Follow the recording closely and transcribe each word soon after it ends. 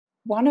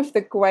one of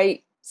the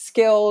great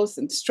skills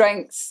and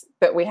strengths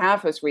that we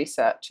have as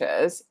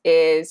researchers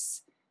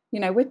is,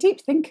 we're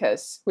deep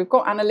thinkers. We've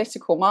got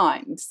analytical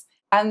minds,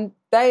 and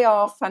they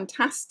are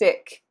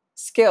fantastic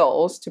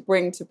skills to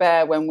bring to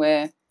bear when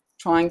we're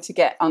trying to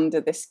get under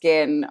the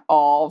skin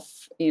of,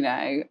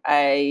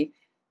 a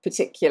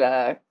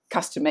particular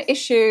customer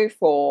issue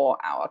for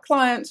our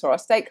clients or our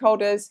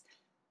stakeholders.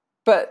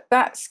 But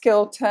that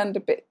skill turned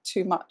a bit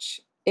too much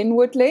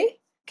inwardly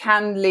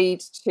can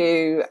lead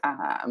to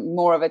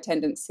more of a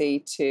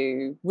tendency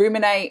to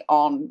ruminate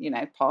on,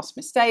 past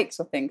mistakes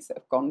or things that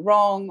have gone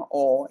wrong,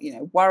 or,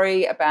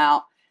 worry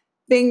about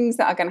things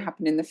that are going to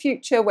happen in the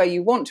future where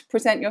you want to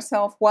present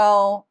yourself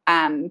well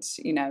and,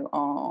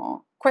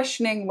 are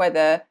questioning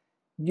whether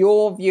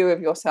your view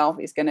of yourself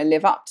is going to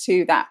live up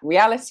to that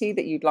reality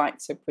that you'd like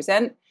to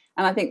present.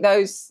 And I think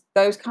those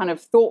kind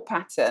of thought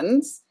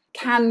patterns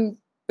can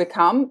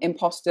become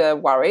imposter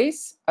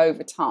worries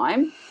over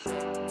time.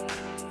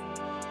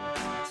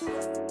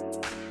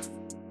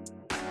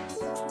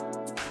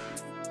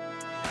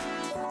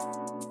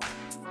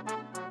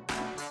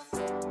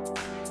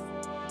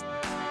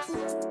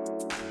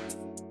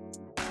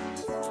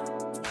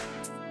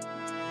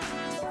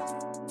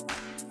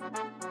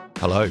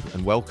 Hello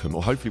and welcome,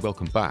 or hopefully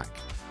welcome back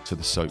to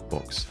the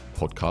Soapbox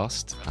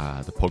podcast,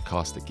 the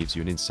podcast that gives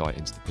you an insight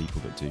into the people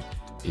that do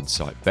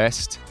insight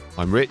best.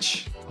 I'm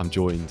Rich, I'm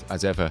joined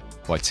as ever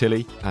by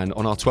Tilly, and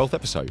on our 12th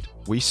episode,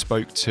 we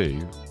spoke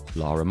to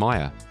Lara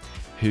Meyer,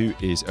 who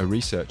is a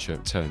researcher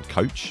turned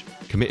coach,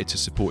 committed to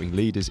supporting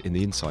leaders in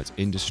the insights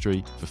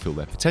industry fulfill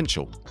their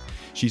potential.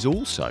 She's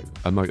also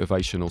a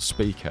motivational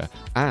speaker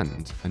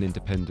and an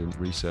independent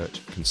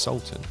research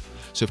consultant.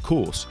 So, of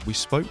course, we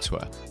spoke to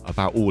her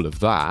about all of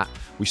that.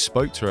 We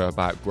spoke to her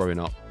about growing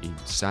up in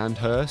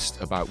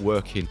Sandhurst, about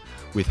working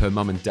with her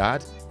mum and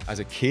dad as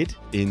a kid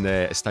in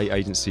their estate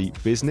agency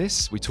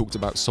business. We talked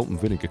about salt and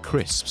vinegar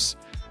crisps.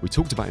 We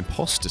talked about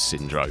impostor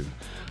syndrome.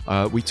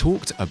 We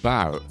talked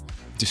about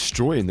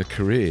destroying the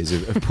careers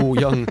of poor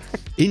young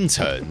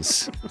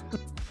interns.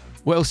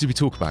 What else did we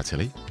talk about,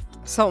 Tilly?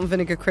 Salt and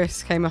vinegar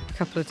crisps came up a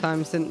couple of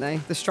times, didn't they?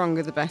 The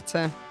stronger the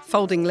better.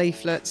 Folding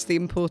leaflets, the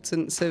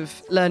importance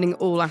of learning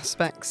all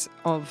aspects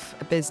of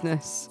a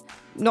business.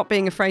 Not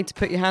being afraid to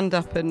put your hand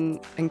up and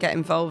get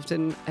involved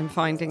and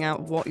finding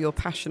out what you're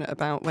passionate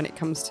about when it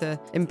comes to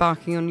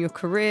embarking on your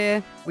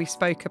career. We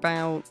spoke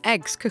about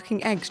eggs,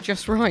 cooking eggs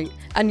just right.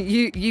 And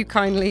you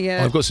kindly...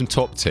 I've got some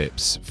top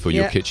tips for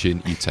your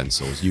kitchen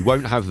utensils. You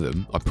won't have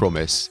them, I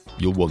promise.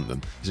 You'll want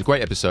them. It's a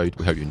great episode.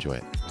 We hope you enjoy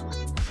it.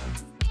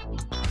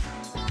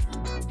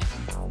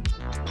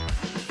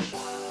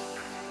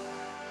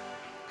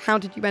 How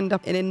did you end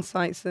up in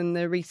insights in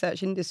the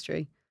research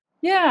industry?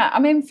 Yeah, I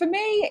mean, for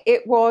me,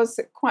 it was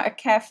quite a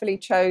carefully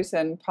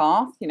chosen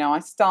path. I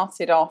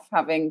started off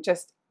having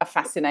just a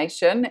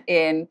fascination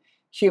in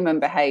human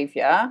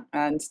behaviour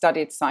and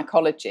studied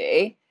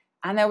psychology.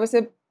 And there was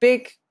a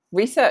big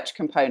research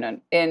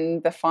component in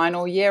the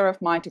final year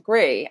of my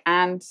degree.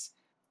 And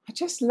I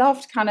just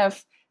loved kind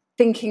of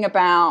thinking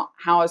about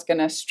how I was going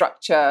to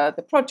structure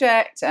the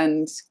project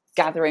and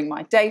gathering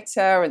my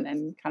data and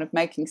then kind of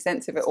making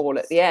sense of it all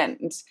at the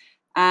end.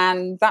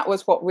 And that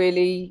was what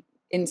really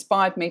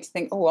inspired me to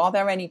think, are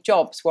there any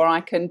jobs where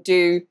I can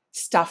do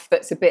stuff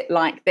that's a bit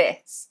like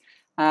this?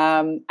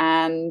 And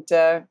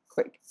a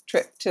quick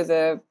trip to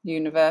the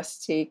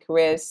university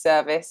careers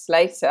service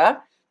later,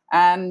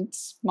 and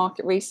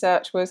market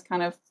research was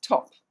kind of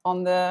top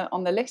on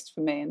the list for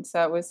me. And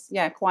so it was,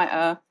 quite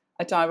a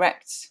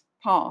direct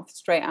path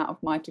straight out of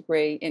my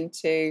degree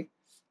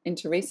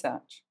into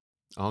research.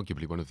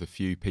 Arguably one of the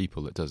few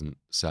people that doesn't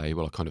say,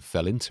 well, I kind of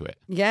fell into it.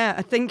 Yeah,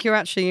 I think you're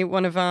actually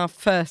one of our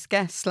first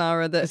guests,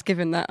 Lara, that's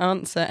given that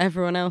answer.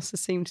 Everyone else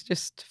has seemed to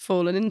just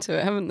fallen into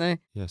it, haven't they?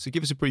 Yeah, so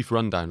give us a brief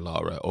rundown,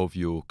 Lara, of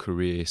your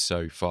career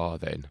so far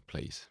then,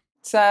 please.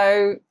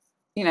 So,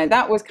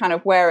 that was kind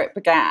of where it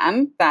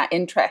began, that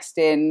interest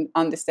in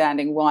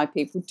understanding why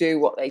people do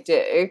what they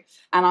do.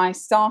 And I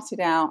started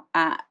out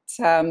at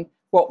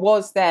what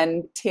was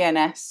then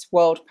TNS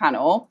World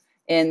Panel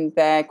in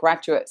their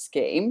graduate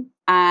scheme.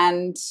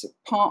 And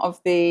part of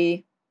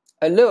the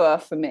allure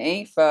for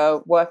me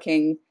for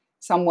working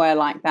somewhere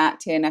like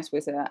that, TNS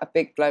was a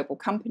big global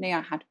company.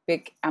 I had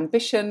big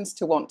ambitions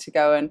to want to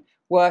go and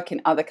work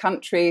in other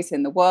countries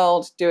in the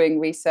world, doing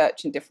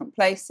research in different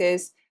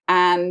places.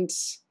 And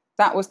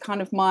that was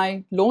kind of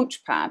my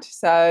launch pad.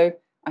 So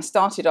I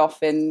started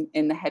off in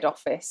the head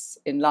office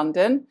in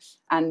London,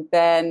 and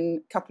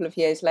then a couple of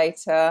years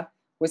later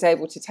was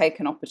able to take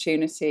an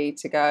opportunity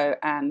to go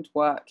and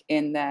work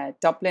in their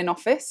Dublin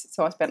office.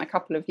 So I spent a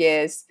couple of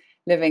years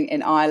living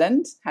in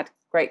Ireland, had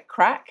great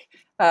crack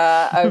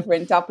over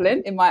in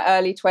Dublin in my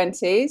early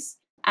 20s,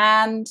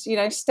 and,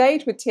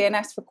 stayed with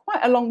TNS for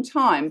quite a long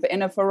time, but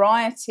in a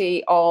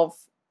variety of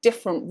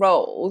different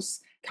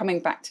roles, coming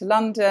back to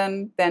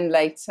London, then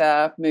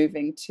later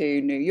moving to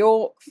New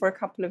York for a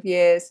couple of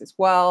years as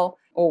well,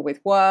 all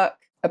with work.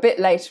 A bit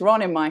later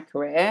on in my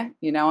career,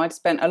 I'd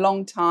spent a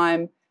long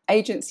time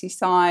agency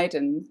side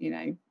and,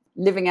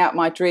 living out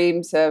my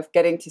dreams of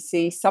getting to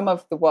see some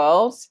of the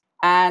world,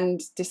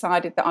 and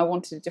decided that I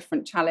wanted a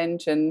different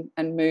challenge and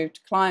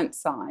moved client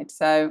side.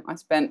 So I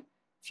spent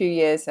a few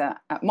years at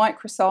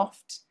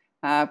Microsoft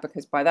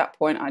because by that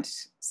point I'd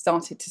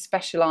started to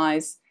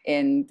specialize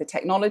in the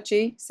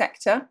technology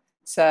sector.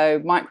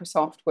 So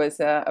Microsoft was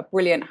a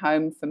brilliant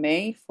home for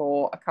me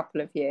for a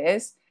couple of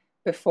years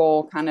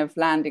before kind of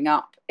landing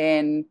up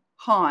in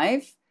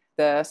Hive,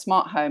 the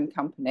smart home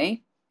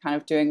company, kind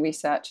of doing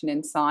research and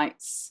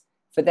insights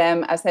for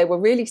them as they were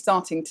really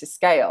starting to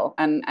scale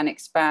and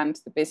expand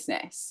the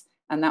business.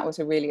 And that was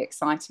a really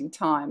exciting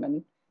time,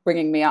 and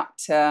bringing me up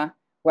to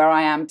where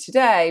I am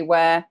today,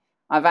 where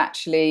I've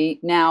actually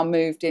now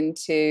moved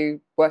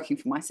into working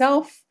for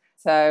myself.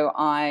 So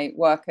I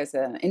work as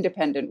an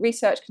independent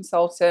research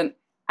consultant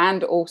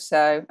and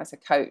also as a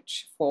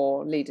coach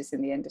for leaders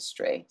in the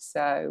industry.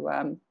 So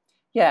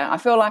I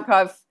feel like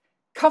I've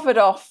covered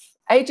off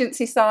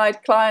agency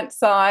side, client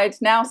side,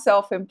 now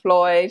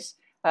self-employed,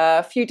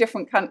 a few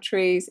different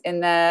countries in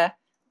there.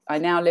 I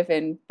now live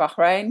in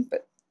Bahrain,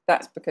 but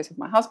that's because of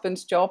my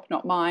husband's job,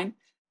 not mine.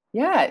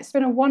 Yeah, it's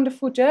been a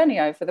wonderful journey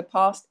over the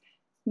past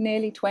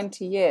nearly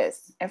 20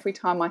 years. Every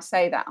time I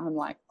say that, I'm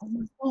like, oh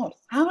my God,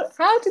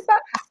 how did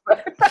that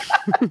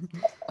happen?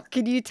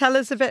 Can you tell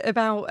us a bit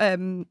about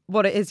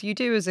what it is you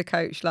do as a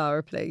coach,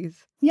 Lara,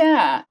 please?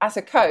 Yeah, as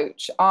a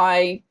coach,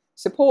 I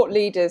support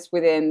leaders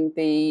within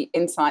the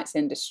insights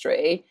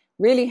industry,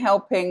 really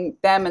helping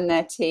them and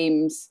their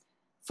teams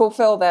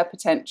fulfill their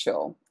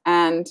potential.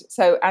 And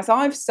so as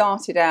I've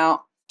started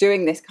out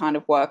doing this kind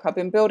of work, I've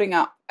been building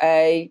up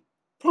a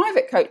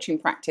private coaching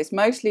practice,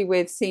 mostly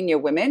with senior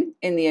women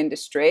in the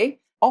industry,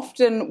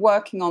 often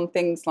working on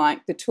things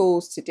like the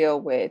tools to deal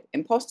with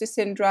impostor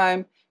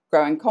syndrome,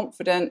 growing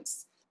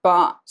confidence.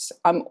 But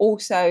I'm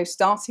also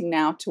starting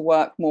now to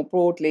work more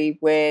broadly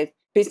with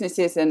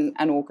businesses and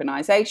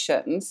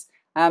organizations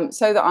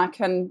so that I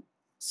can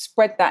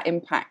spread that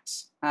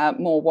impact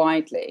more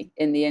widely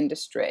in the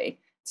industry.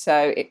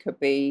 So it could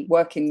be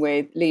working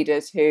with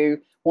leaders who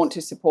want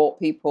to support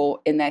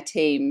people in their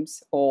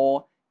teams,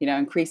 or,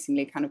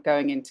 increasingly kind of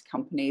going into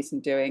companies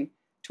and doing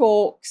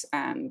talks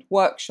and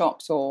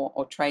workshops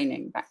or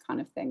training, that kind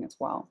of thing as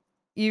well.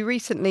 You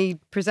recently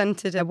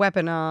presented a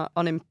webinar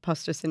on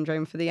imposter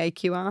syndrome for the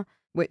AQR,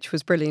 which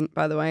was brilliant,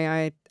 by the way.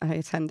 I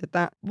attended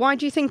that. Why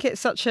do you think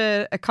it's such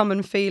a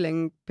common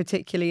feeling,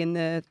 particularly in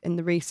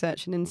the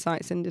research and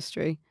insights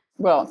industry?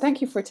 Well,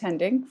 thank you for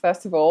attending,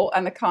 first of all,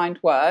 and the kind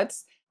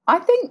words. I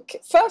think,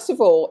 first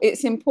of all,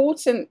 it's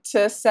important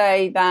to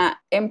say that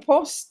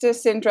imposter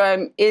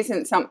syndrome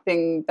isn't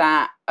something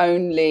that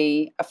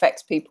only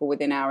affects people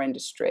within our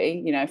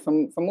industry.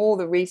 From all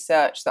the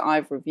research that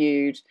I've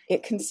reviewed,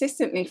 it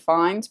consistently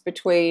finds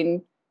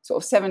between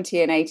sort of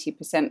 70 and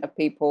 80% of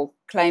people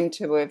claim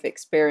to have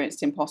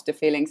experienced imposter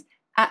feelings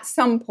at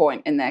some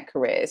point in their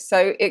careers.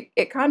 So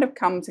it kind of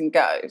comes and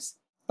goes.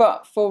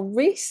 But for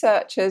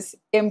researchers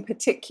in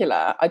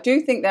particular, I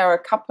do think there are a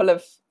couple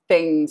of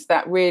things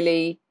that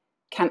really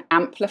can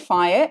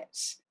amplify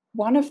it.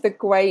 One of the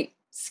great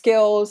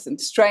skills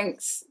and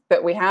strengths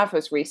that we have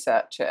as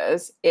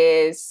researchers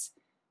is,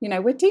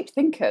 we're deep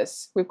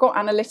thinkers. We've got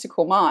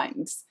analytical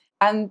minds,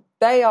 and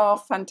they are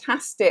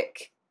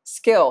fantastic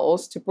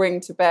skills to bring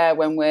to bear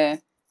when we're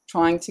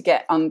trying to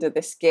get under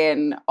the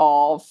skin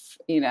of,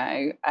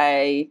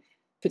 a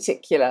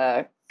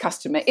particular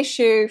customer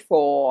issue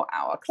for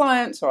our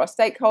clients or our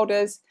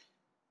stakeholders.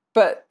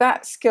 But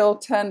that skill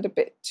turned a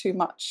bit too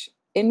much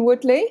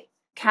inwardly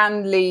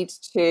can lead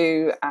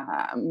to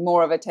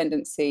more of a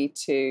tendency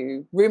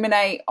to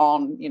ruminate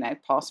on,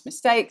 past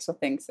mistakes or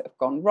things that have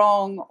gone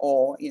wrong,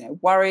 or,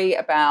 worry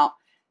about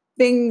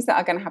things that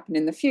are going to happen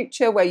in the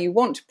future where you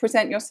want to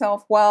present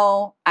yourself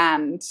well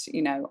and,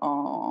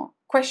 are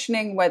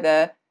questioning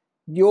whether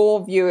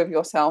your view of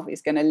yourself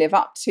is going to live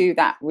up to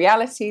that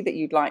reality that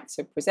you'd like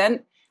to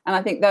present. And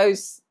I think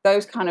those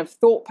kind of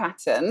thought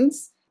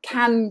patterns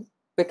can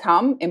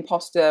become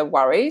imposter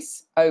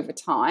worries over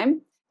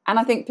time. And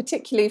I think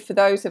particularly for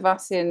those of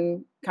us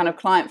in kind of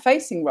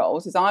client-facing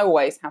roles, as I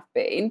always have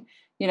been,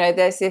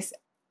 there's this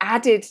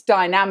added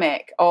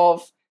dynamic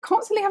of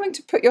constantly having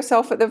to put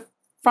yourself at the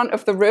front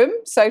of the room,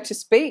 so to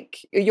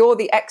speak. You're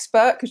the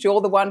expert because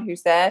you're the one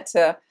who's there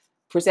to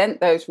present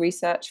those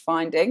research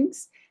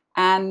findings.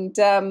 And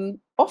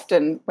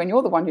often when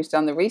you're the one who's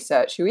done the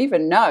research, you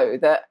even know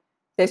that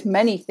there's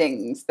many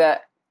things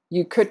that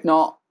you could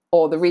not,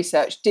 or the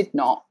research did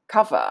not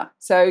cover.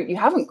 So you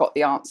haven't got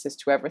the answers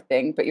to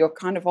everything, but you're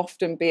kind of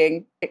often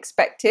being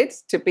expected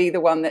to be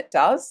the one that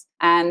does.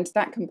 And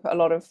that can put a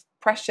lot of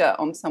pressure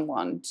on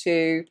someone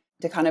to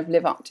kind of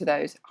live up to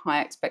those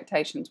high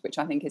expectations, which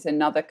I think is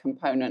another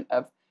component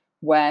of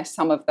where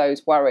some of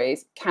those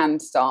worries can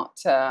start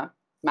to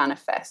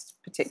manifest,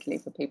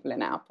 particularly for people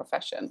in our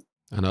profession.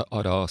 And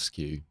I'd ask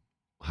you,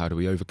 how do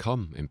we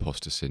overcome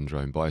imposter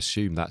syndrome? But I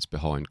assume that's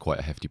behind quite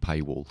a hefty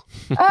paywall.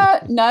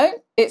 No,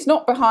 it's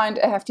not behind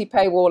a hefty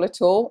paywall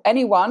at all.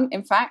 Anyone,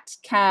 in fact,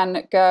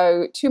 can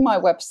go to my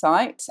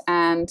website,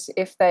 and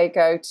if they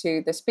go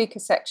to the speaker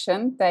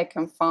section, they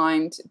can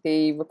find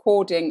the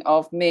recording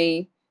of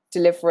me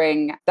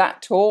delivering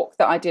that talk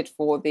that I did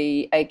for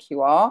the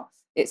AQR.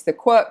 It's the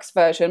Quirks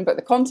version, but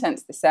the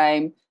content's the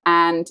same,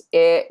 and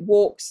it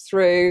walks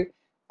through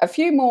a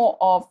few more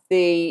of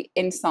the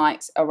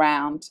insights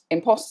around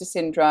imposter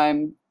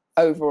syndrome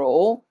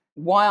overall,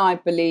 why I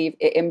believe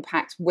it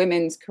impacts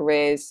women's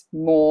careers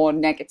more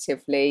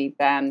negatively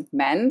than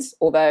men's,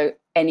 although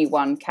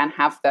anyone can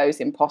have those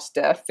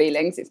imposter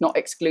feelings. It's not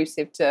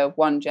exclusive to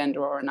one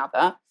gender or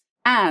another.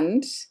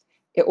 And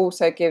it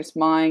also gives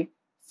my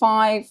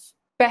 5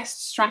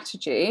 best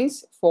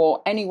strategies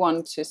for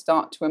anyone to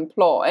start to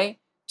employ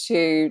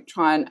to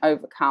try and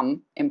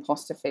overcome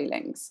imposter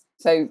feelings.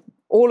 So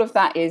all of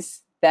that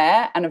is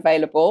there and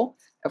available.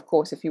 Of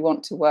course, if you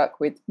want to work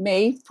with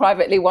me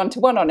privately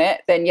one-to-one on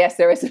it, then yes,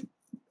 there is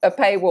a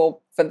paywall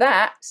for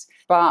that.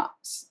 But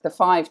the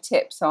 5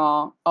 tips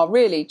are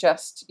really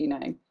just,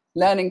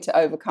 learning to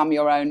overcome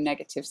your own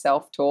negative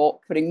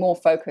self-talk, putting more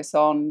focus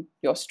on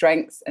your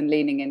strengths and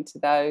leaning into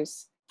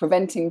those,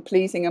 preventing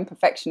pleasing and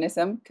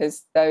perfectionism,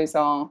 because those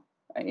are,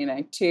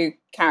 2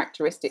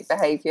 characteristic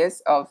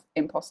behaviors of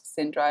imposter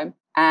syndrome,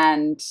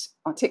 and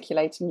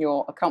articulating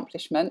your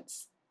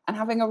accomplishments and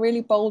having a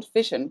really bold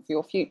vision for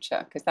your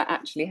future, because that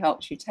actually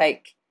helps you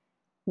take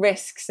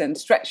risks and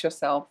stretch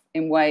yourself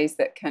in ways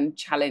that can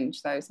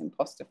challenge those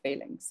imposter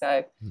feelings.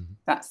 So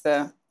that's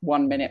the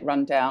 1-minute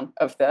rundown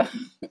of the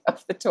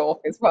of the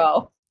talk as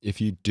well. If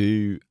you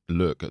do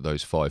look at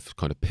those 5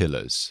 kind of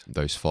pillars,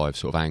 those 5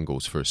 sort of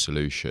angles for a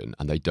solution,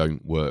 and they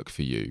don't work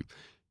for you,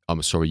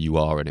 I'm sorry, you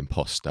are an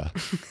imposter.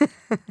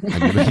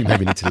 And you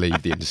maybe need to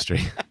leave the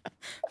industry.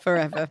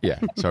 Forever. Yeah,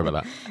 sorry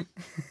about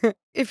that.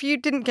 If you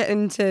didn't get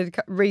into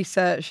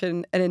research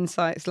and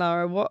insights,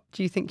 Lara, what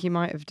do you think you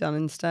might have done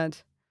instead?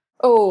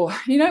 Oh,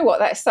 you know what?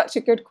 That's such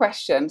a good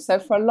question. So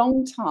for a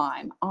long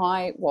time,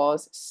 I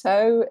was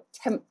so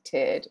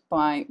tempted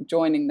by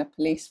joining the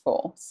police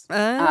force.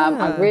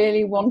 I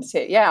really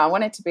wanted, I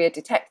wanted to be a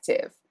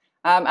detective.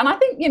 And I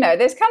think,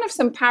 there's kind of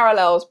some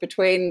parallels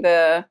between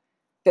the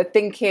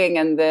thinking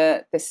and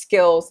the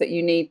skills that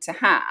you need to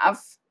have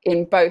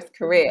in both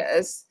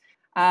careers.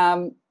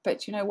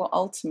 But you know what?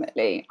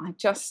 Ultimately,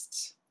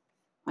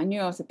 I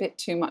knew I was a bit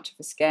too much of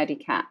a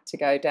scaredy cat to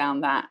go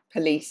down that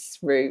police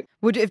route.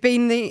 Would it have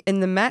been in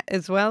the Met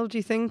as well, do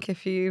you think,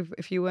 if you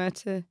were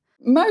to?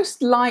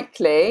 Most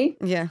likely.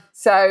 Yeah.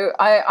 So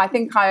I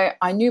think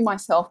I knew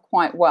myself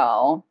quite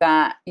well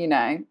that,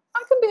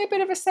 I can be a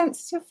bit of a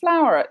sensitive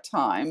flower at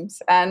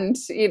times. And,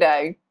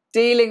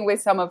 dealing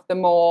with some of the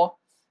more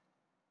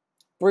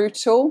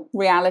brutal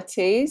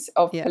realities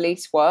of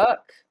police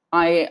work,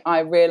 I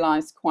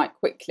realised quite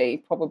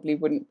quickly probably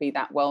wouldn't be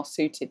that well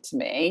suited to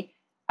me,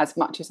 as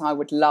much as I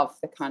would love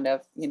the kind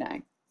of,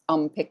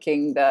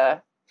 unpicking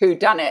the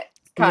whodunit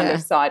kind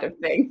of side of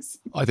things.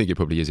 I think it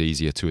probably is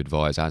easier to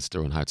advise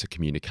Asda on how to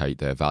communicate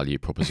their value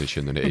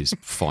proposition than it is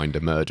find a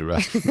murderer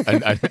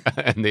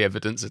and the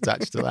evidence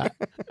attached to that.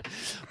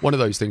 One of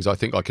those things I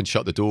think I can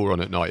shut the door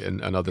on at night,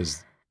 and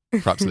others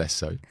perhaps less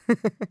so.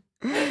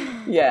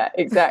 Yeah,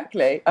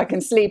 exactly. I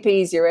can sleep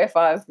easier if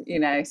I've,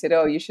 said,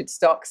 you should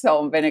stock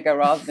salt and vinegar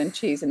rather than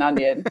cheese and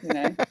onion,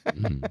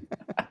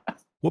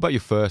 What about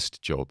your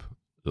first job,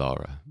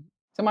 Lara?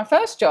 So my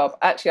first job,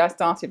 actually, I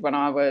started when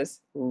I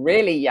was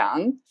really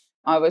young.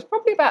 I was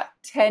probably about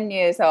 10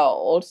 years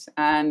old,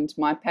 and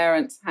my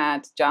parents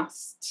had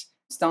just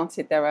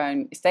started their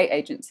own estate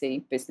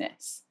agency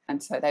business.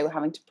 And so they were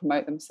having to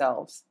promote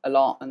themselves a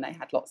lot, and they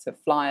had lots of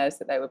flyers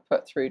that they would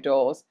put through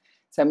doors.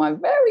 So my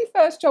very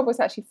first job was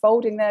actually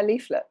folding their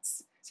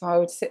leaflets. So I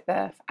would sit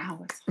there for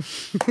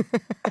hours,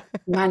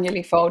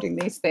 manually folding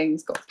these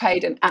things, got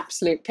paid an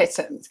absolute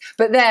pittance.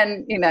 But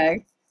then,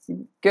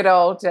 good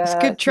old it's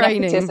good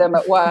training. nepotism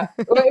at work.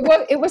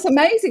 It was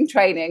amazing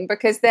training,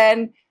 because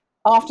then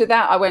after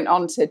that, I went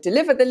on to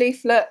deliver the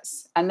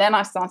leaflets, and then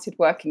I started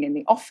working in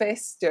the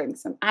office, doing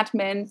some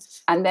admin.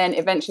 And then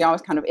eventually I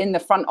was kind of in the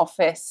front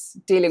office,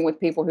 dealing with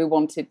people who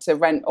wanted to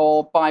rent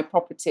or buy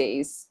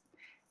properties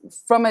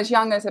from as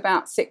young as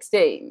about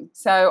 16.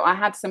 So I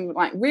had some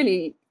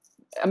really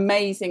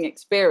amazing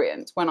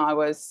experience when I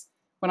was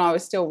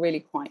still really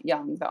quite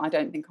young, that I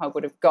don't think I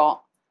would have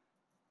got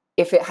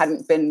if it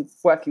hadn't been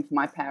working for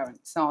my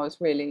parents. So I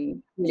was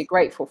really, really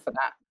grateful for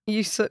that.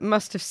 You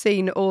must have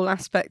seen all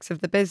aspects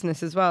of the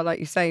business as well, like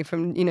you say,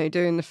 from,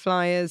 doing the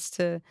flyers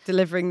to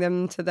delivering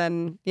them to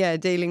then,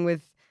 dealing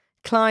with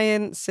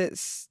clients.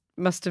 It's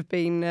must have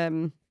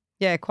been,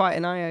 quite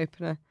an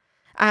eye-opener.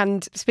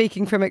 And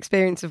speaking from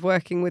experience of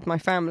working with my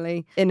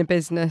family in a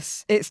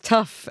business, it's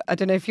tough. I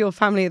don't know if your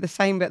family are the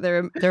same, but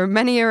there are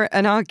many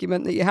an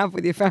argument that you have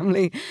with your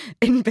family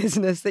in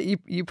business that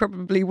you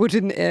probably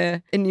wouldn't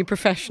in your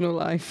professional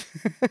life.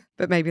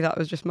 But maybe that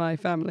was just my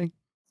family.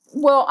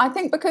 Well, I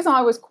think because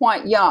I was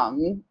quite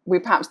young, we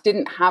perhaps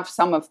didn't have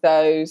some of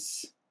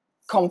those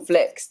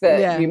conflicts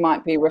that you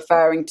might be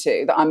referring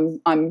to, that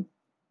I'm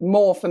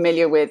more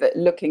familiar with at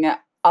looking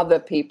at other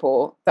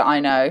people that I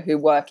know who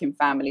work in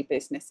family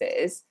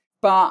businesses.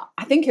 But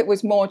I think it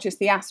was more just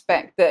the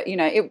aspect that,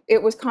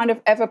 it was kind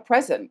of ever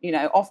present.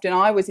 Often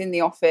I was in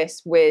the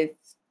office with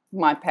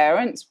my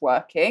parents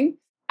working,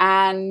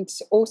 and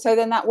also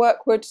then that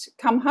work would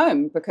come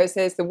home, because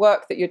there's the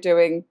work that you're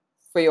doing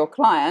for your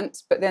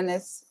clients, but then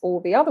there's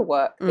all the other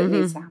work that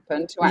needs to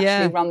happen to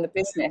actually run the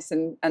business.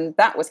 And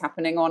that was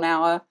happening on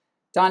our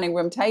dining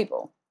room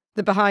table.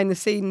 The behind the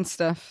scenes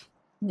stuff.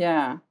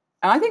 Yeah.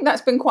 And I think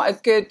that's been quite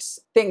a good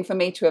thing for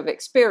me to have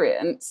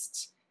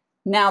experienced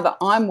now that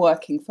I'm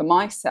working for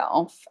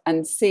myself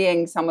and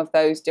seeing some of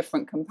those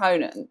different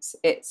components.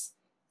 It's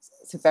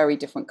a very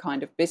different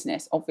kind of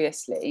business,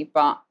 obviously,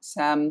 but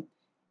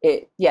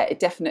it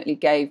definitely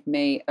gave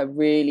me a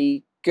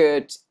really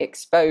good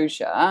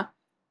exposure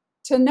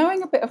to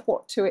knowing a bit of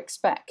what to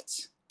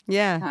expect.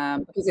 Yeah.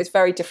 Because it's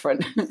very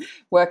different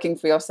working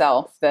for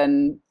yourself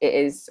than it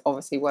is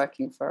obviously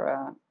working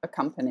for a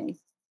company.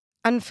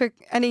 And for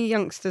any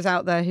youngsters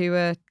out there who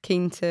are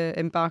keen to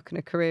embark on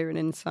a career in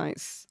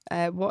insights,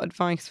 what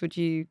advice would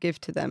you give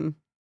to them?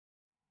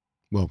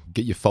 Well,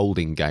 get your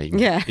folding game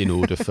in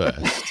order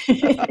first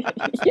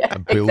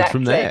and build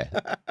from there.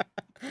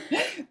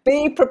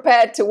 Be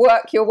prepared to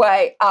work your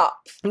way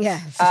up.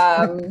 Yes.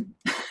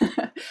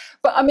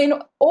 But I mean,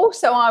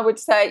 also I would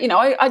say,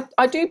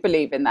 I do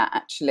believe in that,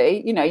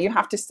 actually. You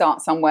have to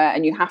start somewhere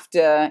and you have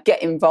to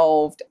get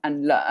involved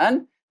and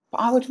learn.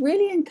 But I would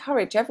really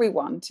encourage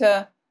everyone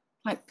to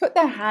put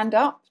their hand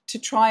up to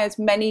try as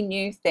many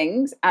new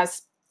things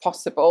as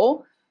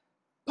possible,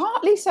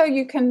 partly so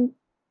you can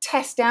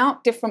test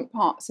out different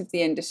parts of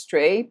the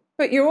industry,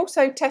 but you're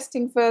also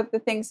testing for the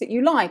things that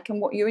you like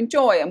and what you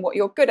enjoy and what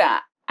you're good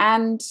at.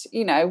 And,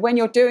 when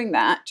you're doing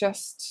that,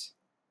 just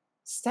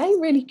stay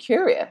really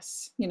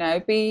curious,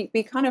 be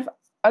kind of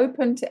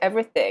open to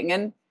everything,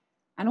 and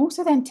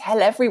also then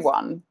tell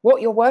everyone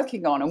what you're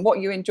working on and what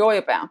you enjoy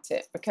about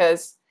it.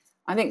 Because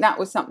I think that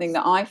was something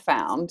that I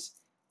found.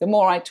 The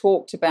more I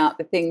talked about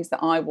the things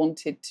that I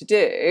wanted to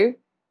do,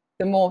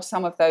 the more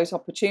some of those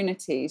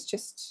opportunities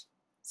just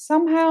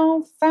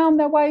somehow found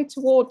their way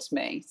towards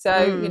me.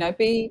 So,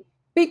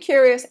 be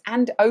curious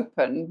and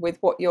open with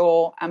what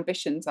your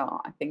ambitions are,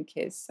 I think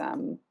is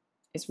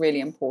really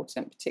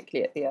important,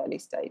 particularly at the early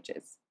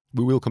stages.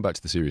 We will come back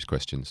to the serious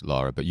questions,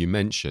 Lara, but you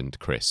mentioned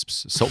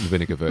crisps, salt and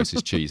vinegar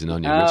versus cheese and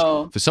onion,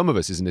 which for some of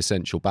us is an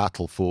essential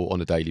battle for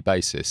on a daily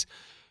basis.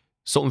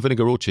 Salt and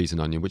vinegar or cheese and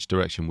onion, which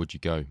direction would you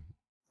go?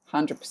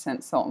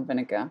 100% salt and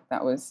vinegar.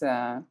 That was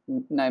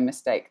no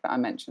mistake that I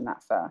mentioned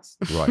that first.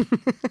 Right.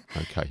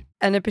 Okay.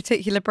 And a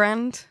particular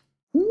brand?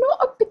 Not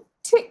a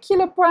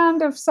particular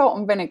brand of salt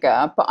and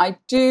vinegar, but I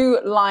do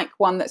like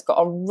one that's got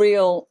a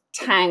real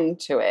tang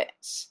to it.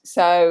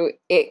 So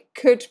it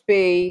could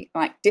be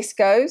like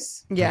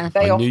Disco's. Yeah.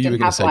 They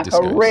often have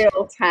a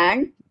real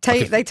tang.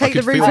 They take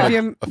the roof of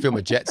your... I feel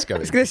my jets going.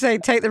 I was going to say,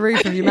 take the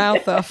roof of your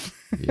mouth off.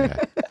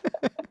 Yeah.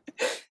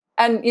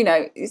 And,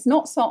 it's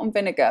not salt and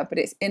vinegar, but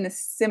it's in a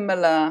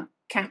similar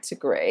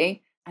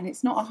category. And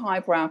it's not a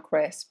highbrow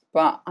crisp,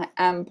 but I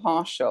am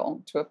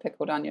partial to a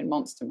pickled onion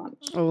Monster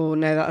Munch. Oh,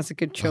 no, that's a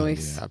good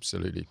choice. Yeah,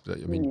 absolutely.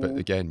 I mean, but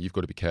again, you've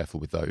got to be careful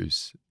with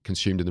those.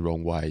 Consumed in the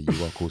wrong way,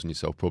 you are causing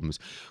yourself problems.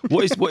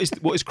 What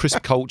is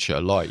crisp culture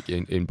like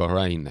in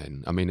Bahrain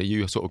then? I mean, are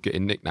you sort of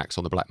getting knickknacks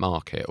on the black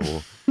market,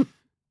 or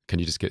can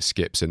you just get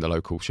skips in the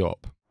local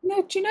shop?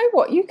 No, do you know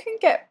what? You can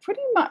get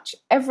pretty much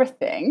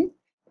everything.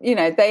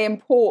 They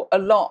import a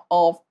lot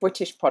of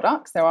British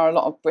products. There are a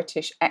lot of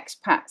British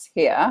expats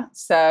here.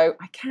 So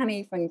I can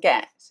even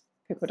get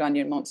pickled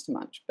onion Monster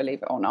Munch, believe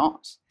it or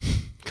not.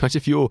 Because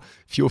if you're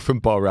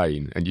from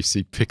Bahrain and you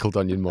see pickled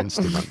onion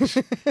Monster Munch,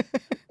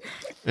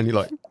 and you're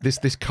like,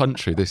 this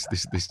country, this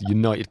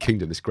United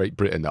Kingdom, this Great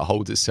Britain that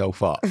holds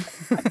itself up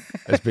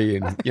as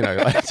being,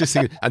 I just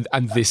think,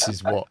 and this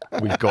is what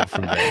we've got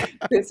from there.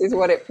 This is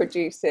what it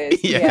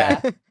produces.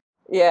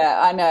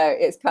 Yeah, I know.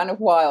 It's kind of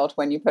wild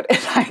when you put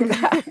it like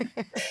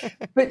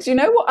that. But you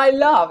know what I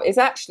love is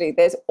actually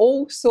there's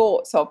all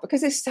sorts of,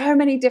 because there's so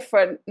many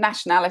different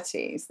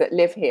nationalities that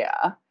live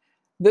here,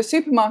 the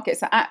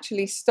supermarkets are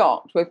actually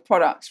stocked with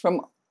products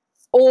from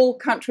all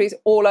countries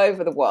all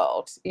over the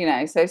world.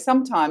 So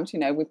sometimes,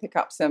 we pick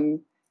up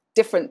some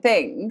different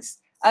things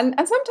and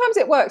sometimes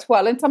it works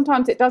well and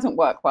sometimes it doesn't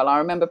work well. I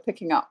remember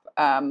picking up...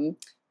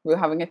 we were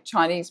having a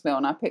Chinese meal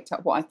and I picked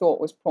up what I thought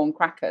was prawn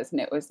crackers,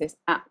 and it was this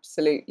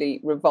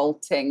absolutely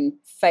revolting,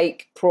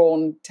 fake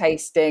prawn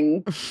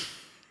tasting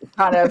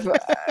kind of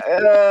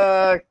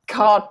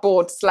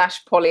cardboard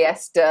 /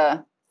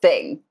 polyester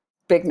thing.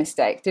 Big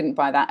mistake. Didn't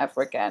buy that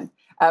ever again.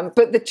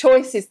 But the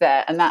choice is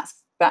there, and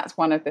that's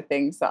one of the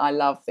things that I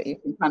love, that you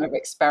can kind of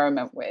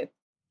experiment with.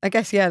 I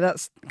guess, yeah,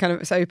 that's kind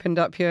of, it's opened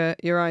up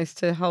your eyes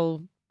to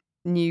whole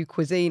new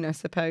cuisine, I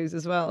suppose,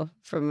 as well,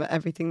 from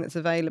everything that's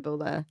available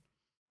there.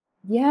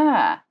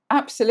 Yeah,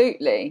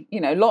 absolutely.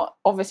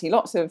 Obviously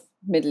lots of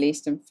Middle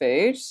Eastern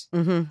food.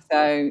 Mm-hmm.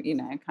 So,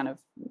 kind of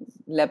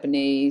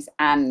Lebanese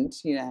and,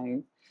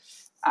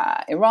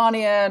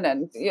 Iranian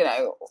and,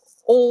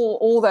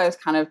 all those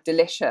kind of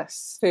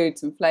delicious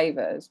foods and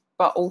flavors,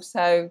 but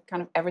also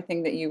kind of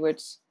everything that you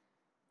would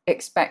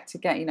expect to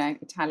get,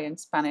 Italian,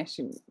 Spanish,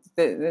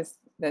 there's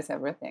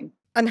everything.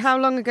 And how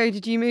long ago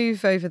did you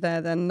move over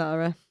there then,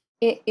 Lara?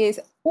 It is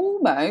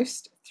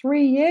almost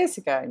 3 years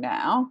ago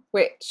now,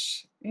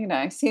 which,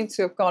 seems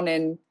to have gone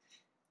in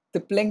the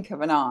blink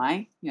of an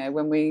eye,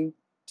 when we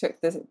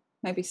took this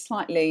maybe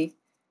slightly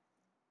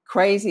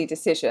crazy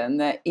decision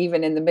that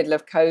even in the middle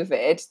of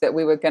COVID that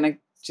we were going to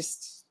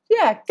just,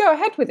 go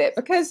ahead with it,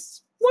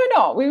 because why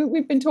not?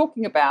 We've been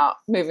talking about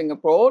moving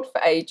abroad for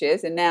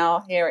ages, and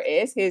now here it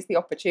is. Here's the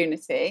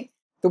opportunity.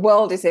 The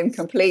world is in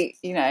complete,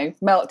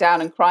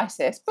 meltdown and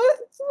crisis, but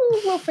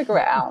we'll figure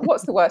it out.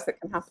 What's the worst that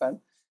can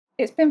happen?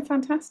 It's been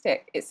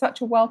fantastic. It's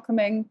such a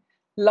welcoming,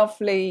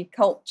 lovely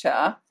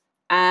culture.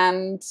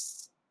 And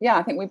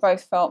I think we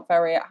both felt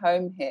very at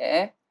home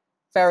here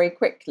very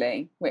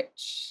quickly,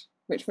 which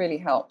really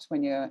helps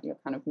when you're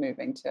kind of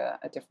moving to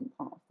a different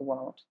part of the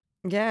world.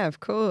 Yeah, of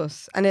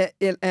course. And it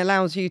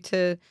allows you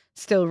to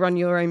still run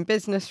your own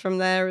business from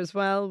there as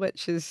well,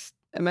 which is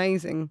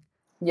amazing.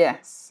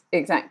 Yes,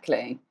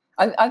 exactly.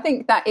 I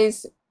think that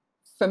is,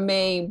 for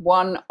me,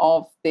 one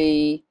of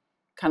the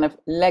kind of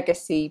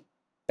legacy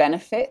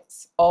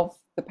benefits of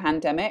the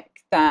pandemic,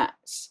 that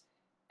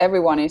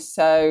everyone is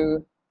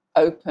so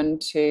open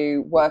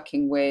to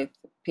working with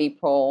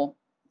people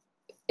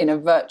in a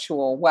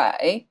virtual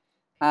way,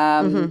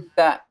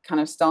 that kind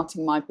of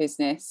starting my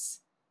business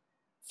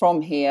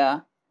from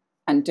here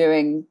and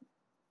doing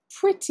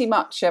pretty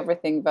much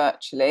everything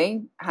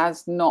virtually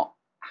has not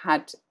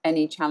had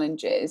any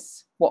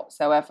challenges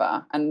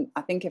whatsoever. And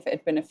I think if it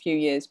had been a few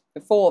years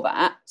before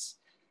that,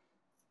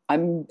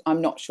 I'm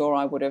not sure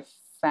I would have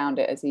found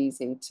it as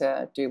easy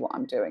to do what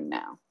I'm doing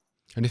now.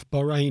 And if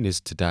Bahrain is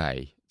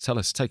today,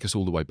 take us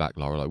all the way back,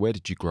 Lara. Like, where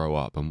did you grow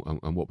up,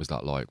 and what was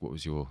that like? What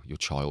was your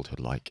childhood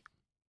like?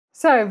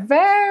 So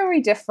very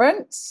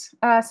different.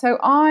 So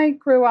I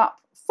grew up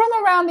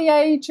from around the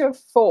age of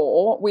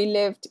 4. We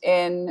lived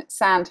in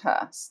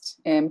Sandhurst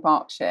in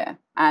Berkshire.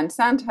 And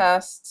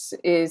Sandhurst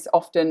is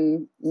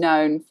often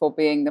known for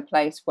being the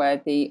place where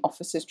the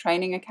Officers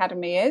Training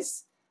Academy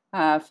is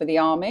for the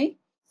army.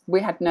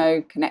 We had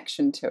no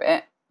connection to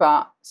it,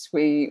 but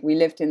we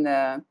lived in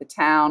the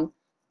town.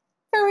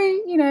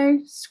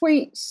 Very,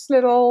 sweet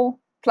little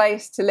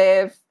place to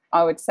live.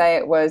 I would say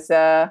it was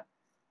a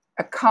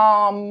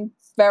calm,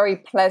 very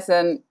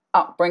pleasant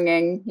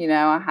upbringing.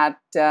 I had,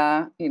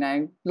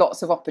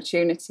 lots of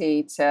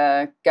opportunity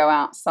to go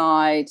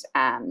outside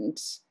and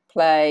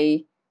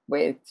play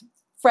with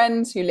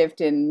friends who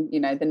lived in,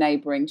 the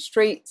neighbouring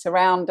streets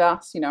around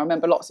us. I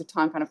remember lots of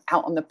time kind of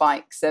out on the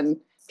bikes and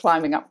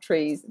climbing up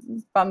trees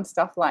and fun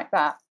stuff like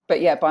that.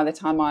 But by the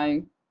time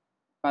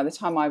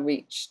I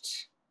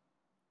reached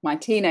my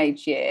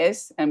teenage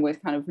years and was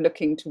kind of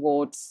looking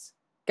towards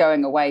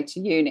going away to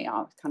uni, I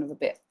was kind of a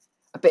bit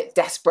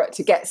desperate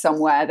to get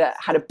somewhere that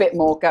had a bit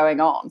more going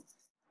on.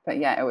 But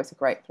it was a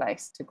great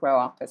place to grow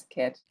up as a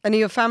kid. And are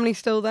your family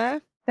still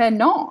there? They're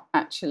not,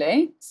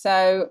 actually.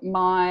 So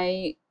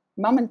my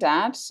mum and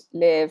dad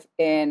live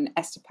in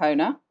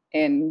Estepona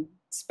in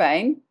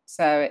Spain.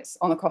 So it's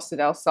on the Costa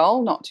del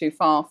Sol, not too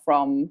far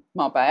from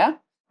Marbella.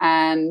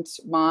 And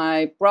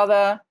my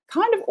brother,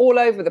 kind of all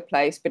over the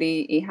place, but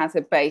he has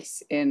a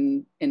base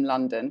in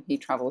London. He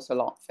travels a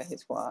lot for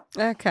his work.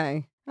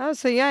 Okay. Oh,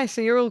 so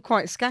you're all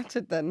quite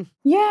scattered then.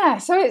 Yeah,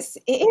 so it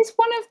is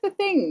one of the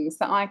things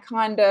that I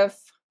kind of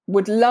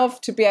would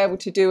love to be able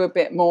to do a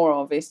bit more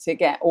of, is to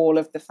get all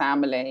of the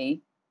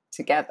family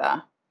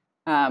together.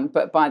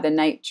 But by the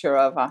nature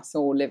of us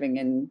all living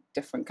in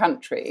different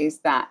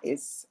countries, that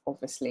is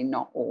obviously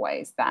not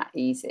always that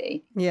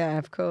easy. Yeah,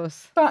 of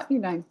course. But,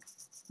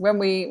 when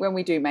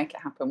we do make it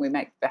happen, we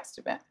make the best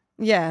of it.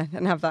 Yeah,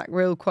 and have that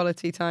real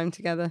quality time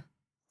together.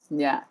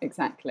 Yeah,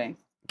 exactly.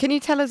 Can you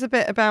tell us a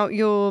bit about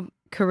your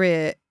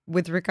career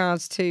with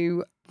regards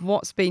to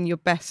what's been your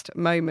best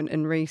moment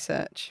in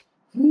research?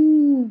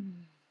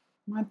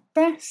 My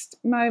best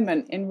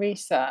moment in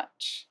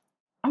research.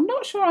 I'm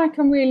not sure I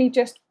can really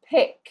just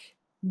pick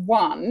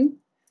one.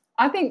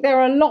 I think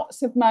there are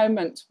lots of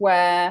moments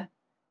where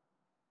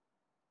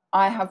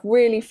I have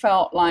really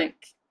felt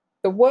like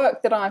the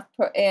work that I've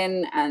put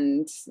in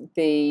and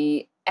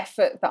the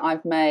effort that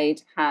I've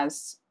made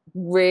has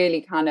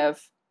really kind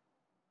of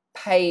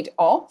paid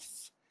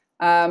off.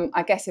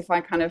 I guess if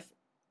I kind of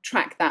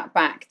track that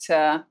back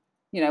to,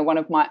 one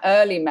of my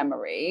early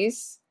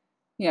memories,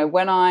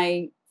 when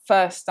I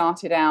first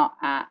started out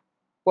at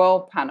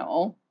World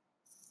Panel,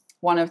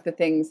 one of the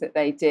things that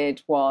they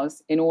did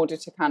was, in order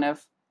to kind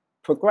of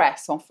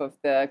progress off of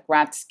the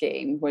grad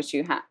scheme, was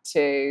you had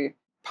to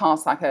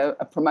pass like a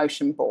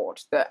promotion board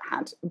that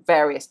had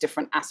various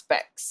different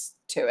aspects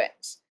to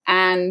it.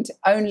 And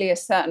only a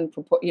certain,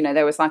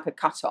 there was like a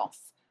cutoff.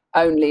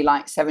 Only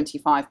like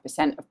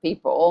 75% of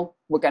people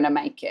were going to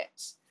make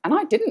it. And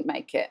I didn't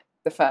make it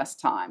the first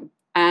time.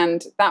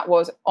 And that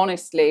was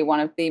honestly one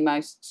of the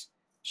most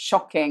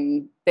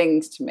shocking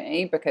things to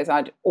me, because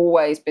I'd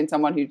always been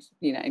someone who'd,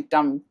 you know,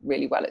 done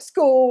really well at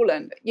school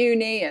and at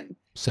uni and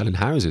selling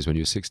houses when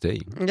you were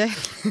 16. Yeah.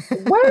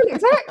 well,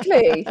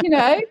 exactly, you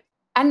know.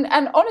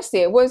 And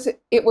honestly, it was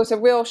a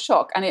real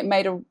shock, and it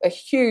made a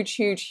huge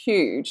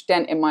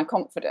dent in my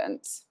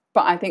confidence.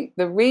 But I think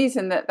the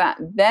reason that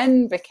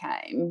then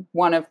became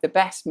one of the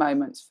best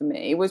moments for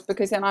me was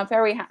because then I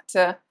had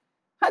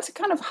to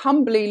kind of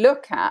humbly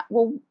look at,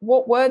 well,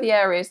 what were the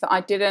areas that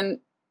I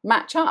didn't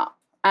match up?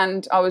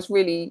 And I was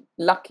really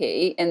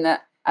lucky in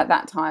that at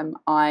that time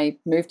I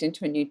moved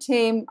into a new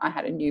team, I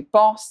had a new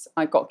boss,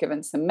 I got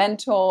given some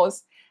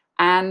mentors,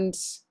 and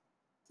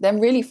then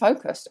really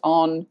focused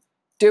on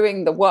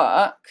doing the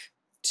work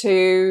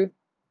to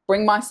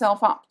bring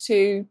myself up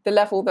to the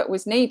level that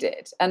was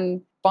needed.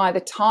 And by the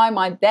time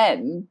I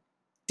then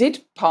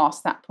did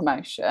pass that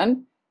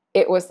promotion,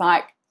 it was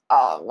like,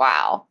 oh,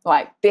 wow,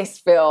 like this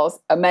feels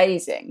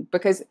amazing,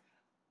 because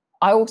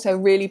I also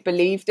really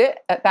believed it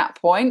at that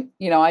point.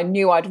 You know, I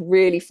knew I'd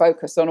really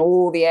focused on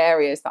all the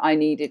areas that I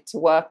needed to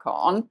work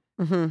on.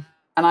 Mm-hmm.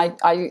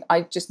 And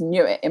I just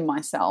knew it in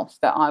myself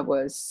that I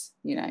was,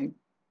 you know,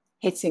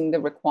 hitting the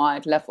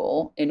required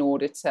level in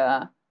order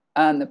to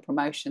earn the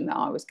promotion that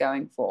I was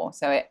going for.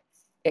 So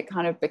it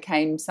kind of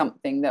became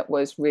something that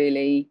was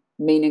really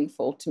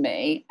meaningful to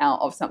me out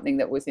of something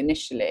that was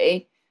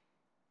initially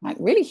like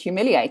really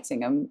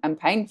humiliating and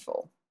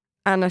painful.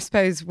 And I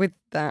suppose with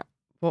that,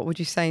 what would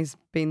you say has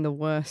been the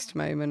worst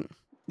moment?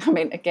 I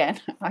mean, again,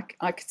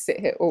 I could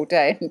sit here all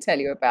day and tell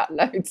you about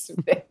loads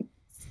of things.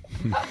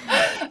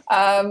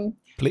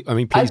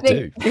 Please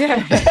do.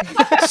 Yeah.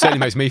 Certainly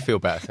makes me feel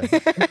better.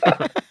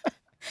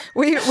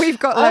 We've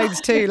got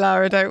loads too,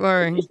 Lara, don't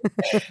worry. And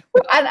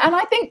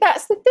I think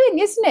that's the thing,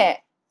 isn't it?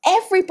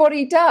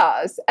 Everybody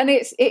does. And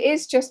it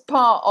is just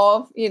part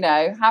of, you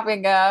know,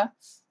 having a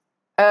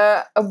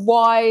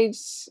wide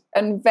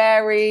and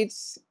varied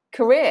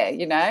career,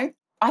 you know.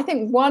 I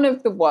think one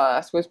of the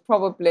worst was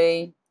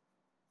probably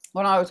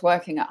when I was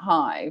working at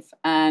Hive,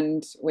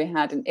 and we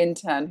had an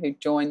intern who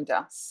joined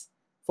us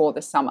for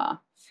the summer,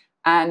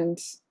 and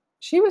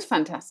she was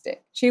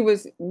fantastic. She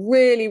was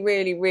really,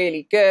 really,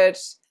 really good.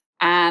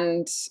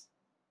 And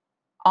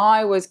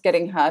I was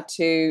getting her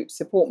to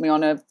support me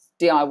on a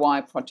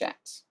DIY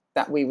project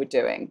that we were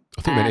doing.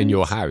 I think meant in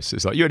your house.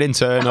 It's like, you're an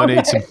intern, I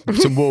need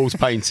some walls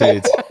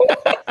painted.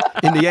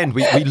 In the end,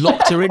 we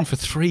locked her in for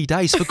 3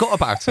 days, forgot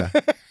about her.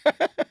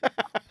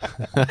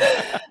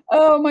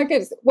 Oh my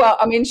goodness. Well,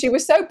 I mean, she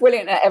was so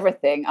brilliant at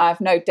everything. I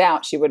have no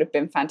doubt she would have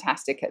been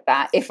fantastic at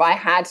that if I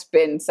had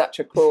been such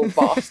a cruel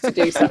boss to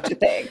do such a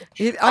thing.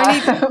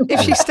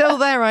 If she's still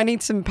there, I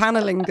need some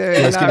panelling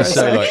doing. I was going to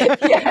say,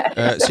 like,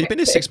 Yeah. so you've been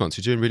here 6 months,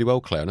 you're doing really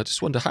well, Claire, and I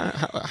just wonder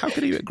how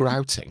good are you at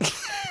grouting?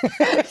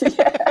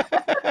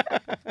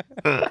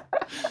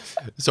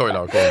 Sorry,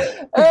 Lara, go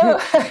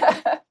on.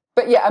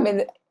 But yeah, I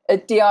mean, a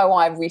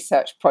DIY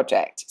research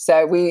project.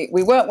 So we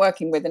weren't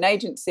working with an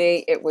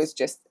agency. It was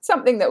just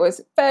something that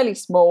was fairly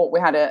small. We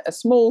had a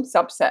small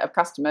subset of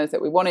customers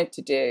that we wanted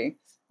to do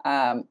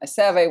a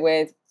survey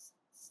with.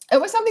 It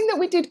was something that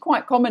we did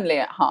quite commonly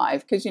at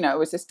Hive because, you know, it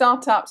was a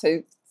startup.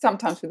 So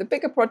sometimes for the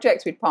bigger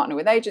projects, we'd partner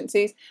with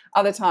agencies.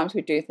 Other times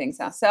we'd do things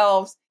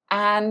ourselves.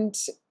 And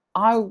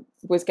I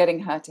was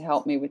getting her to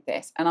help me with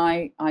this. And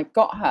I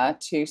got her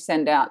to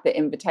send out the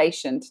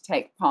invitation to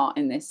take part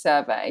in this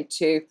survey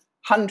to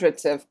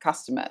hundreds of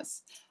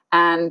customers.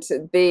 And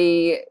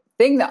the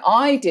thing that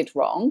I did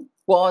wrong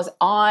was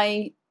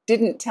I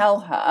didn't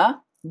tell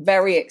her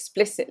very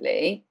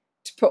explicitly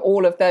to put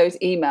all of those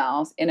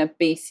emails in a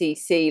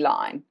BCC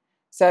line.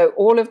 So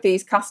all of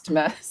these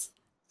customers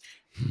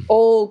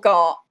all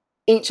got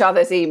each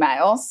other's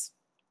emails.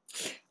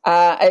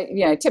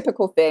 You know,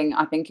 typical thing.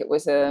 I think it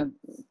was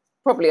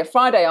probably a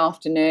Friday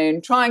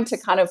afternoon, trying to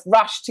kind of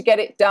rush to get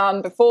it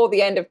done before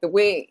the end of the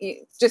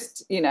week.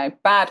 Just, you know,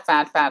 bad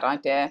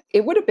idea.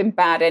 It would have been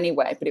bad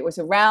anyway, but it was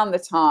around the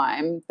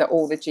time that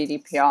all the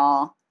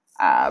GDPR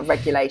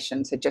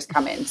regulations had just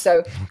come in.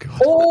 So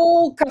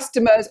all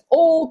customers,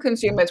 all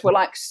consumers were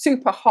like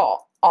super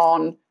hot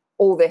on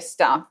all this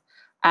stuff.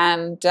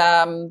 And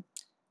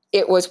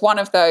it was one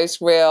of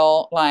those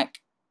real like,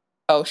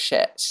 oh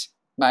shit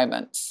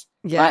moments.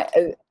 Yeah.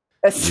 Right?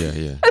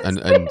 Yeah.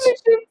 And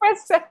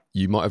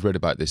you might have read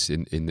about this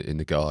in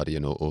the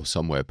Guardian or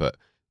somewhere, but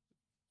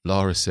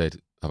Lara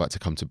said, I've had to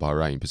come to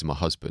Bahrain because of my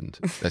husband.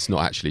 That's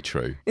not actually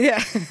true. Yeah.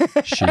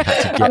 She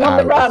had to get out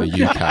of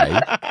the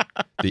UK.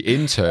 The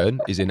intern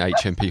is in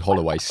HMP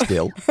Holloway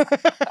still.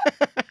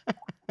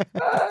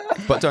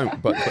 But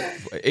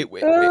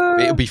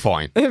it'll be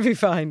fine. It'll be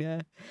fine,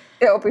 yeah.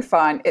 It'll be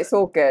fine. It's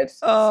all good.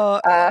 Oh.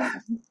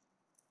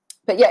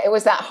 But yeah, it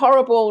was that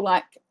horrible,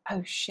 like,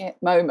 oh shit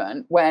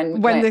moment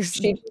when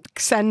she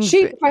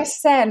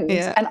pressed send,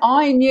 yeah. And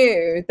I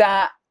knew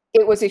that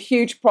it was a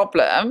huge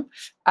problem.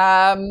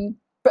 And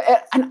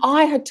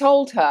I had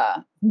told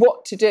her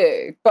what to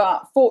do,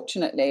 but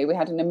fortunately we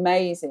had an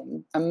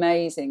amazing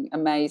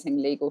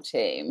legal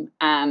team,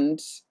 and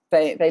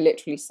they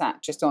literally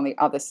sat just on the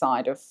other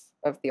side of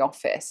of the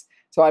office.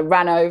 So I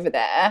ran over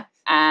there,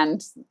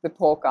 and the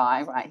poor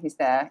guy, right, he's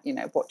there,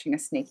 watching a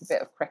sneaky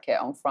bit of cricket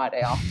on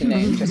Friday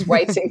afternoon, just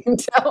waiting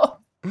until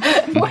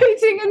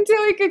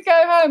he could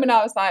go home. And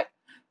I was like,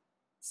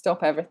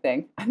 stop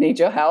everything. I need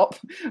your help.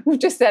 We've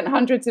just sent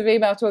hundreds of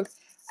emails to,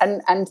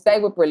 and they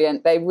were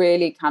brilliant. They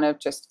really kind of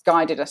just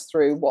guided us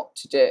through what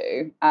to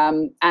do.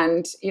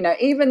 And,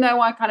 even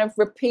though I kind of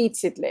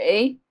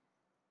repeatedly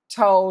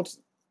told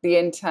the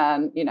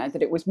intern,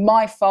 that it was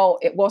my fault,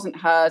 it wasn't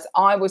hers,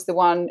 I was the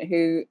one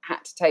who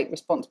had to take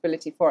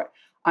responsibility for it.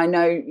 I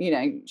know,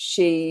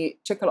 she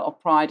took a lot of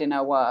pride in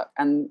her work,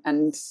 and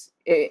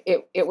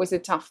it was a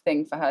tough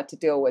thing for her to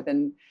deal with.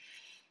 And,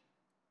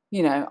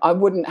 I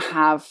wouldn't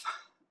have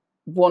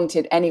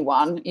wanted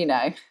anyone,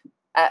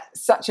 at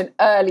such an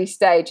early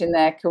stage in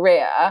their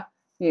career,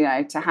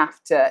 to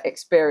have to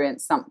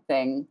experience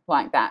something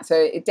like that. So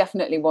it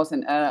definitely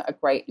wasn't a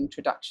great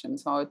introduction.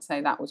 So I would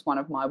say that was one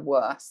of my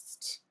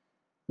worst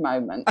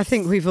moments. I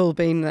think we've all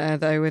been there,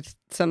 though, with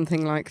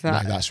something like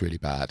that. No, that's really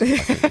bad.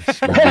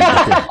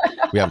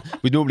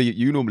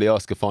 You normally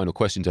ask a final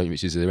question, don't you?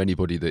 Which is there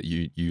anybody that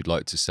you'd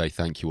like to say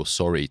thank you or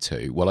sorry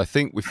to? Well, I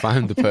think we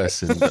found the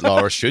person that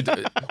Lara should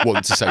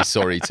want to say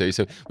sorry to.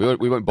 So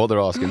we won't bother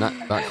asking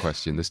that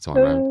question this time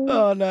around.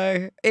 Oh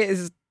no, it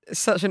is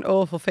such an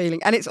awful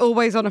feeling, and it's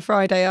always on a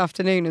Friday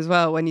afternoon as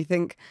well, when you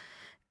think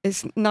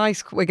it's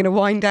nice, we're going to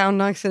wind down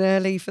nice and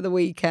early for the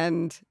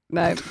weekend.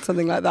 No,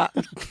 something like that.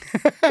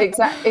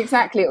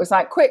 Exactly. It was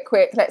like, quick,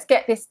 let's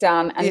get this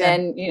done. And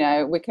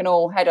then, we can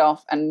all head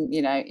off and,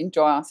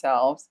 enjoy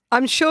ourselves.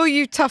 I'm sure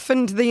you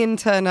toughened the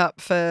intern up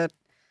for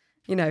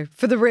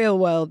the real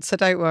world. So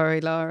don't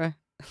worry, Lara.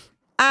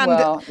 And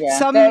there's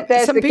some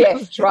the people,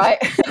 gift, right?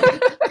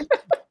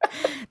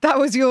 That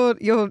was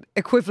your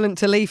equivalent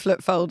to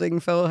leaflet folding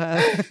for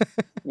her.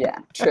 Yeah,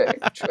 true.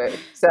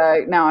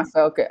 So now I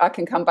feel good. I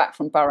can come back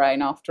from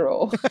Bahrain after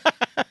all.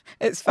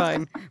 It's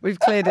fine. We've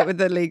cleared it with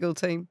the legal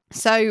team.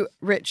 So,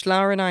 Rich,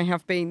 Lara and I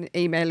have been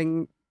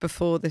emailing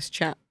before this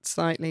chat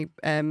slightly,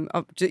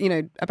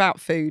 about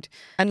food.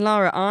 And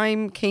Lara,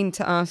 I'm keen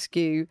to ask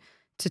you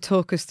to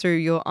talk us through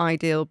your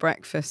ideal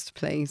breakfast,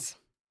 please.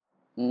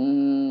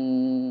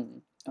 Oh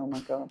my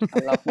God, I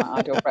love my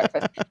ideal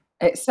breakfast.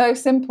 It's so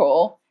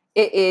simple.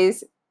 It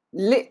is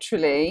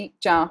literally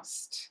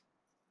just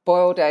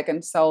boiled egg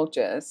and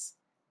soldiers,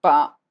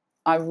 but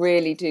I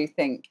really do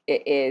think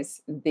it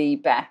is the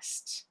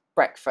best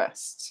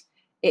breakfast.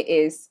 It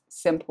is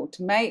simple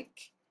to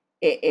make.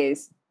 It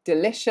is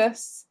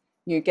delicious.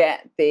 You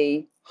get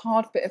the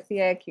hard bit of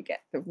the egg, you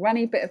get the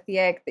runny bit of the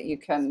egg that you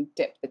can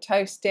dip the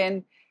toast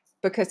in.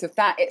 Because of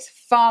that, it's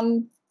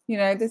fun.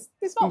 There's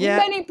not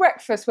many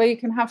breakfasts where you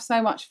can have so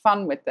much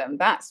fun with them.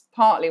 That's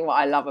partly what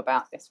I love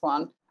about this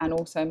one. And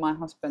also my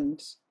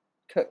husband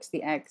cooks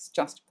the eggs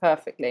just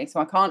perfectly. So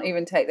I can't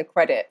even take the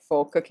credit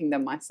for cooking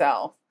them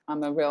myself.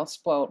 I'm a real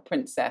spoiled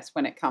princess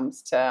when it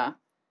comes to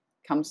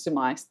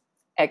my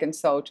egg and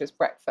soldiers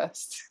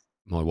breakfast.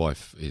 My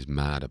wife is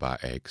mad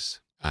about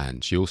eggs.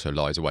 And she also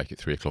lies awake at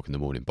 3:00 in the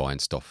morning buying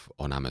stuff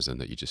on Amazon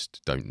that you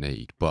just don't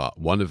need. But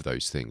one of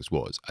those things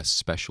was a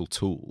special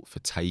tool for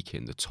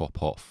taking the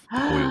top off the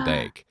boiled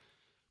egg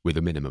with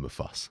a minimum of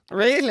fuss.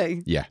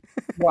 Really? Yeah.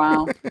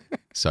 Wow.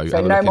 So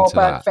no more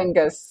burnt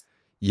fingers.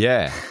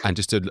 Yeah, and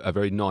just a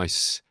very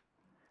nice,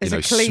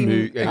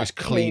 smooth,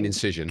 clean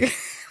incision.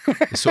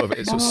 It sort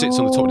of sits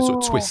on the top and it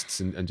sort of twists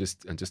and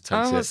just takes it.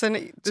 Oh, so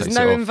there's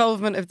no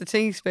involvement of the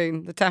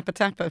teaspoon, the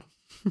tapper.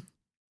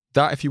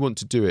 That, if you want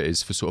to do it,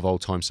 is for sort of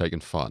old time's sake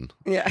and fun.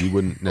 Yeah. You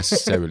wouldn't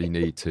necessarily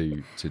need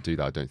to do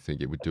that. I don't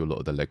think it would do a lot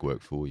of the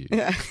legwork for you.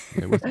 Yeah.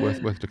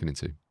 Worth looking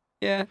into.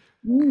 Yeah.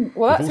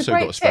 Well, that's also a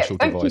great got a special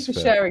tip. device Thank you for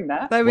sharing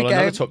that. There we go.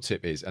 Another top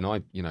tip is, and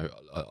I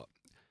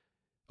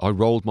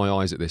rolled my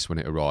eyes at this when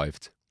it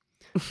arrived,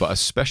 but a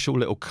special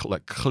little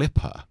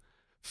clipper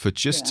for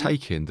just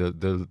taking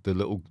the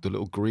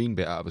little green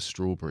bit out of a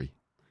strawberry.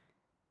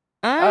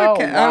 Oh,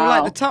 okay. Wow. Oh,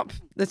 like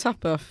the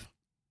top off.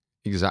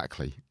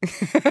 Exactly.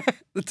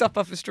 The top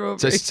off a strawberry.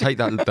 Just take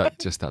that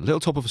little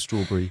top of a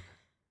strawberry.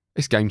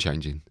 It's game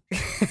changing.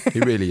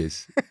 It really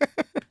is.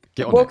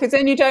 Get on because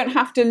then you don't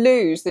have to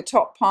lose the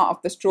top part of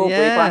the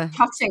strawberry by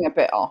cutting a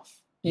bit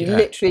off. You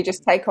literally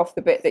just take off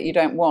the bit that you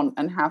don't want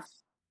and have.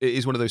 It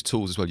is one of those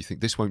tools as well. You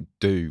think this won't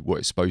do what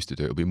it's supposed to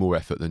do. It'll be more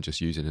effort than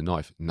just using a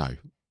knife. No.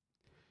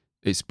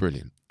 It's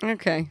brilliant.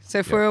 Okay. So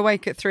if we're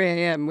awake at 3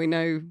 a.m, we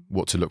know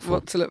what to look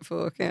for.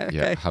 Yeah, okay.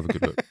 Yeah, have a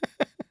good look.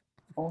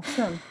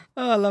 Awesome.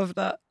 Oh, I love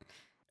that.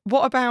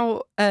 What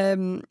about, are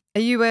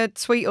you a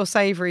sweet or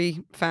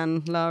savoury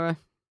fan, Lara?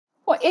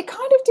 Well, it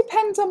kind of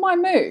depends on my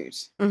mood.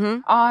 Mm-hmm.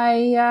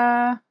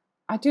 I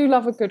do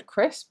love a good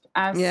crisp,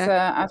 as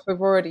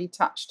we've already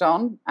touched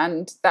on,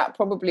 and that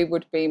probably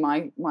would be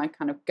my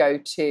kind of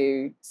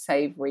go-to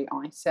savoury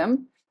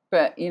item.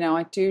 But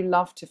I do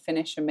love to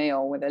finish a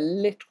meal with a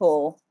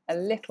little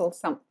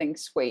something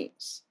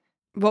sweet.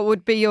 What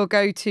would be your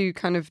go-to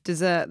kind of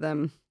dessert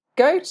then?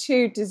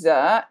 Go-to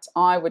dessert,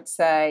 I would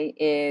say,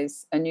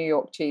 is a New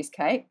York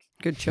cheesecake.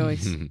 Good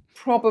choice.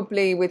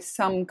 Probably with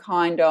some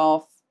kind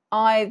of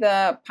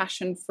either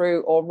passion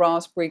fruit or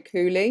raspberry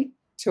coulis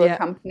to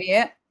accompany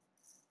it.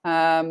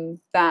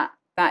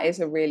 That is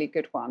a really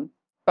good one.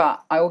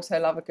 But I also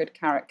love a good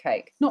carrot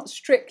cake. Not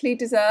strictly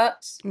dessert.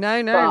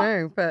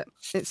 No, but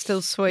it's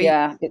still sweet.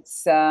 Yeah,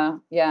 it's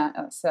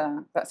that's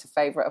a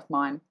favourite of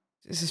mine.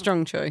 It's a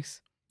strong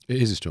choice.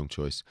 It is a strong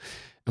choice.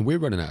 And we're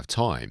running out of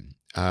time.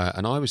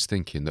 And I was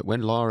thinking that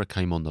when Lara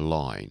came on the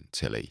line,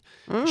 Tilly,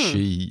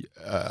 she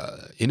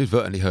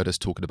inadvertently heard us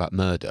talking about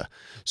murder.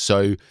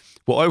 So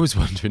what I was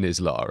wondering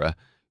is, Lara,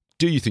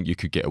 do you think you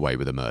could get away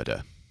with a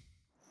murder?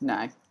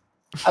 No.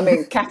 I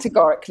mean,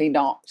 categorically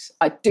not.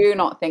 I do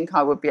not think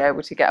I would be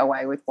able to get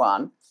away with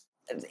one.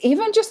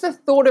 Even just the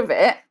thought of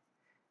it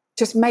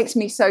just makes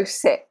me so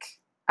sick.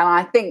 And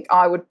I think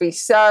I would be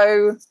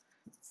so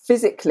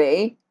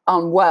physically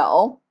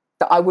unwell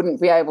that I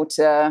wouldn't be able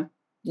to,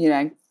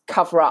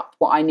 cover up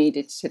what I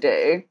needed to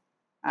do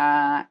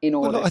in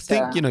order I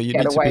think, to you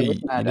get need away to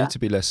with murder. You need to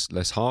be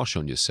less harsh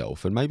on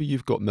yourself, and maybe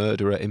you've got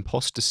murderer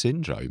imposter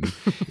syndrome.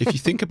 If you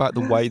think about the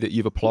way that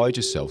you've applied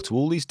yourself to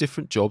all these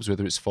different jobs,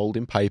 whether it's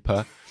folding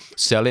paper,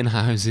 selling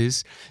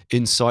houses,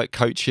 insight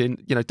coaching,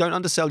 don't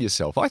undersell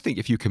yourself. I think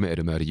if you committed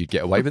a murder, you'd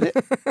get away with it.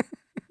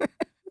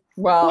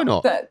 Well, why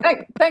not?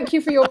 Thank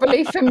you for your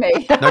belief in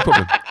me. No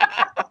problem.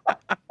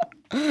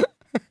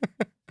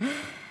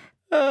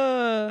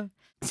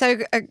 So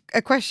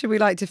a question we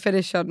like to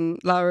finish on,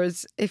 Lara,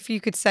 is if you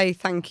could say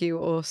thank you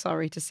or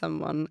sorry to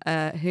someone,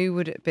 who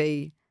would it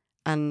be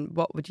and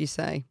what would you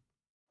say?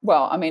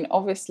 Well, I mean,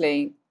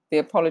 obviously, the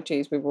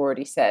apologies we've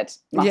already said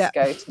must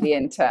go to the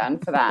intern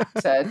for that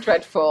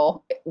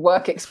dreadful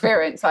work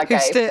experience I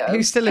gave them.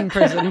 Who's still in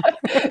prison.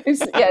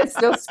 who's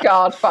still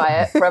scarred by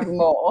it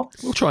forevermore.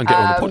 We'll try and get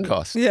on the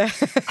podcast. Yeah.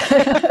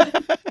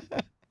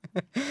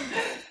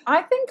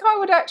 I think I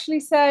would actually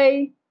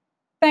say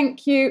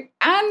thank you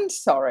and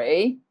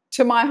sorry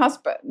to my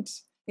husband.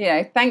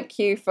 Thank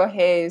you for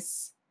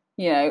his,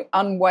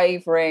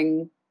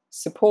 unwavering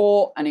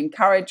support and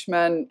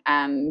encouragement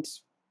and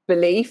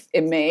belief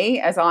in me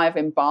as I've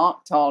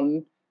embarked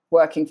on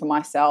working for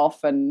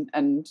myself and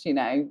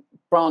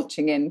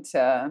branching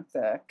into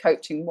the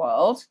coaching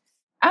world.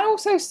 And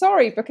also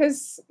sorry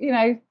because,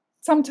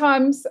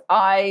 sometimes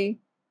I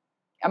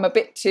am a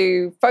bit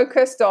too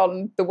focused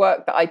on the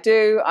work that I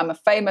do. I'm a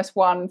famous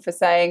one for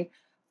saying,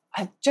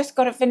 I've just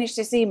got to finish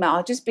this email.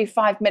 I'll just be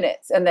 5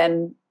 minutes. And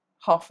then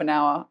half an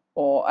hour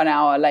or an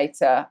hour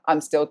later, I'm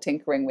still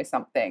tinkering with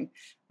something.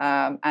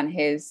 And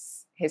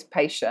his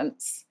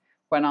patience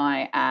when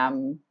I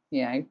am,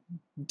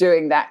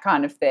 doing that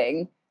kind of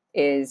thing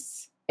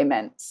is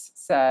immense.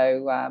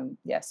 So,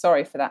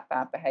 sorry for that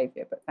bad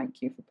behaviour, but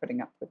thank you for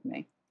putting up with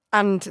me.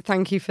 And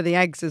thank you for the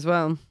eggs as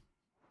well.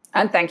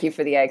 And thank you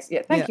for the eggs.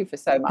 Yeah, thank you for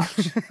so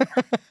much.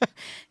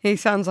 He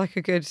sounds like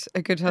a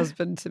good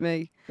husband to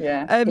me.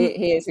 Yeah,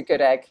 he is a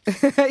good egg.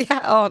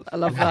 I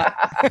love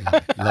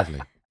that. Lovely.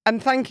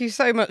 And thank you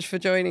so much for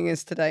joining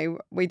us today.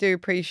 We do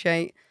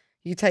appreciate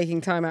you taking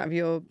time out of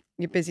your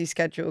busy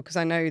schedule, because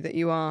I know that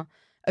you are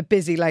a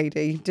busy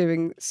lady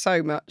doing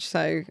so much.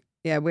 So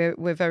yeah,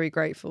 we're very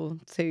grateful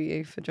to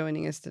you for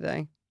joining us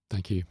today.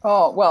 Thank you.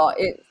 Oh, well,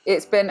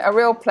 it's been a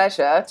real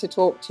pleasure to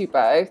talk to you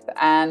both.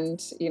 And,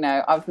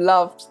 I've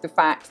loved the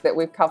fact that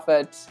we've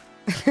covered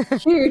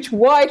huge,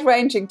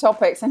 wide-ranging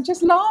topics and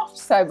just laughed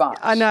so much.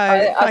 I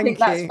know. I think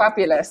that's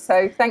fabulous.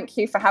 So thank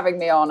you for having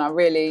me on. I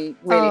really,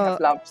 really have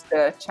loved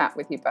the chat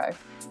with you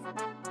both.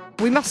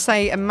 We must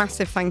say a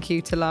massive thank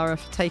you to Lara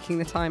for taking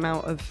the time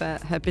out of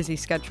her busy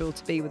schedule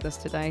to be with us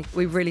today.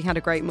 We've really had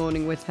a great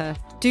morning with her.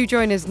 Do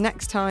join us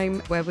next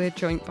time, where we're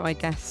joined by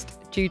guest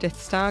Judith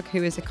Starg,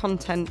 who is a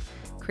content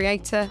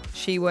creator.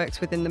 She works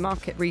within the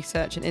market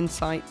research and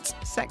insight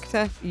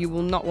sector. You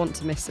will not want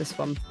to miss this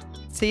one.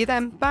 See you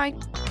then. Bye.